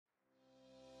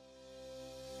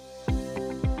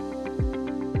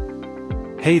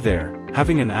Hey there,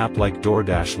 having an app like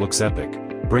DoorDash looks epic,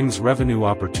 brings revenue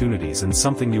opportunities and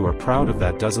something you are proud of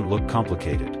that doesn't look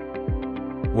complicated.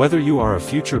 Whether you are a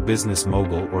future business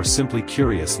mogul or simply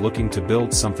curious looking to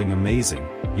build something amazing,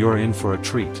 you're in for a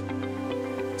treat.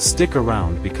 Stick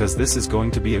around because this is going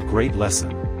to be a great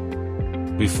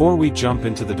lesson. Before we jump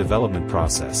into the development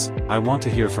process, I want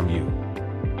to hear from you.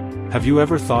 Have you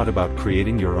ever thought about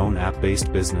creating your own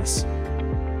app-based business?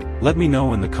 Let me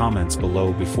know in the comments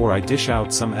below before I dish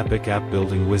out some epic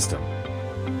app-building wisdom.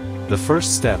 The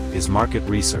first step is market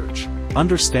research.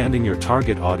 Understanding your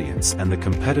target audience and the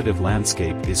competitive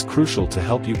landscape is crucial to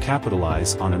help you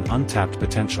capitalize on an untapped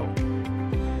potential.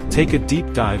 Take a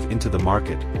deep dive into the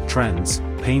market, trends,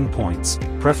 pain points,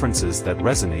 preferences that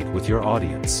resonate with your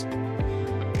audience.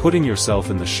 Putting yourself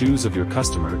in the shoes of your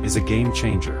customer is a game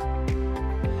changer.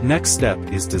 Next step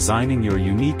is designing your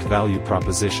unique value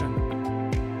proposition.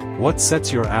 What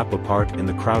sets your app apart in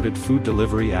the crowded food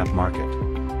delivery app market?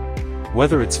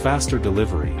 Whether it's faster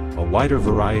delivery, a wider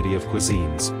variety of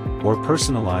cuisines, or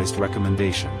personalized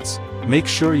recommendations, make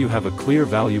sure you have a clear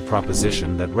value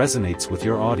proposition that resonates with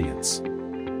your audience.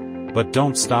 But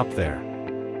don't stop there.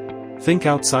 Think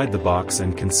outside the box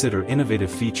and consider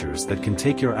innovative features that can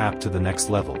take your app to the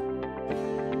next level.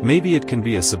 Maybe it can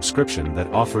be a subscription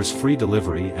that offers free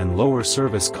delivery and lower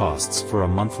service costs for a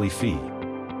monthly fee.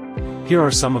 Here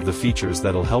are some of the features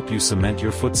that'll help you cement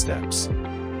your footsteps.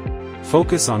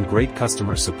 Focus on great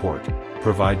customer support.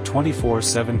 Provide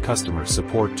 24/7 customer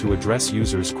support to address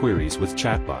users' queries with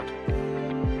chatbot.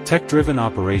 Tech-driven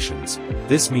operations.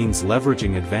 This means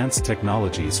leveraging advanced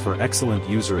technologies for excellent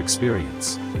user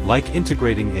experience, like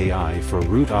integrating AI for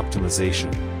route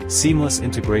optimization, seamless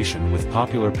integration with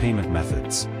popular payment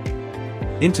methods.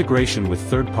 Integration with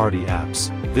third-party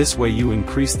apps. This way you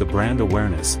increase the brand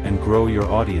awareness and grow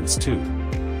your audience too.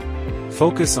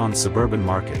 Focus on suburban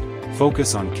market.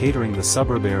 Focus on catering the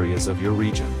suburb areas of your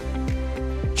region.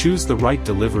 Choose the right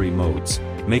delivery modes.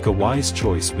 Make a wise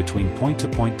choice between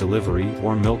point-to-point delivery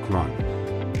or milk run.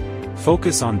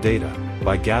 Focus on data.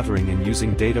 By gathering and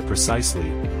using data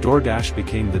precisely, DoorDash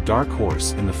became the dark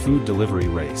horse in the food delivery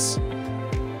race.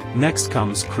 Next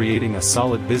comes creating a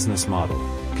solid business model.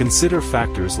 Consider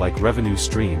factors like revenue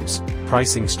streams,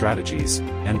 pricing strategies,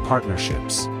 and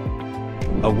partnerships.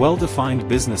 A well-defined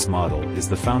business model is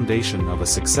the foundation of a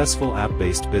successful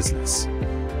app-based business.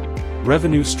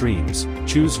 Revenue streams.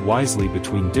 Choose wisely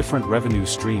between different revenue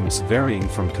streams varying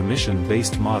from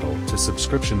commission-based model to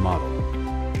subscription model.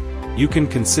 You can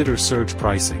consider surge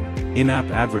pricing, in-app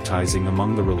advertising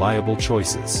among the reliable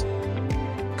choices.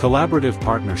 Collaborative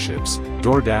partnerships.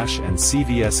 DoorDash and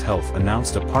CVS Health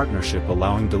announced a partnership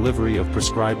allowing delivery of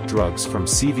prescribed drugs from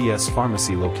CVS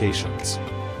pharmacy locations.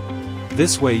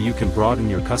 This way you can broaden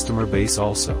your customer base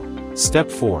also.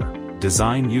 Step 4.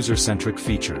 Design user-centric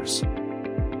features.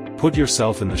 Put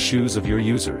yourself in the shoes of your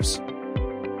users.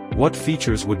 What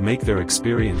features would make their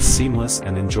experience seamless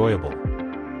and enjoyable?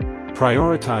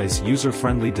 Prioritize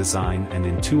user-friendly design and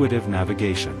intuitive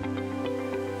navigation.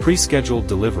 Pre-scheduled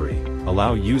delivery.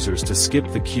 Allow users to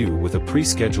skip the queue with a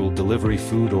pre-scheduled delivery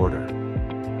food order.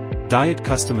 Diet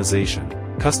customization.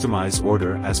 Customize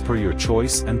order as per your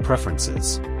choice and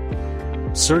preferences.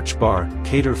 Search bar.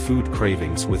 Cater food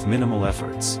cravings with minimal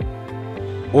efforts.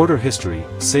 Order history.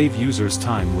 Save users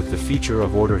time with the feature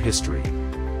of order history.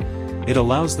 It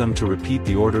allows them to repeat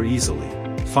the order easily.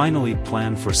 Finally,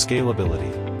 plan for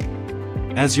scalability.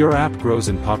 As your app grows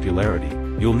in popularity,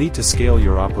 you'll need to scale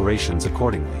your operations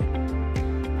accordingly.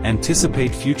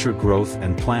 Anticipate future growth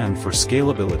and plan for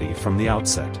scalability from the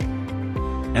outset.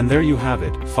 And there you have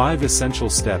it, 5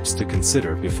 essential steps to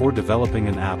consider before developing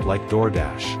an app like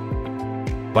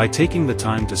DoorDash. By taking the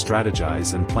time to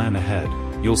strategize and plan ahead,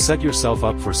 you'll set yourself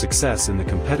up for success in the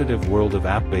competitive world of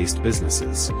app-based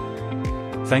businesses.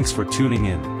 Thanks for tuning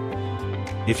in.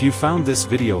 If you found this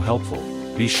video helpful,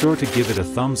 be sure to give it a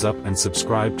thumbs up and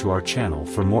subscribe to our channel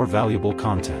for more valuable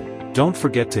content. Don't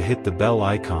forget to hit the bell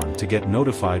icon to get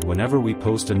notified whenever we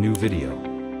post a new video.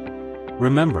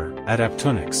 Remember, at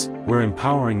Apptunix, we're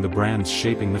empowering the brands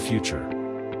shaping the future.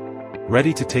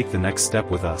 Ready to take the next step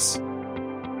with us?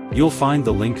 You'll find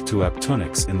the link to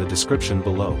Apptunix in the description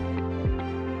below.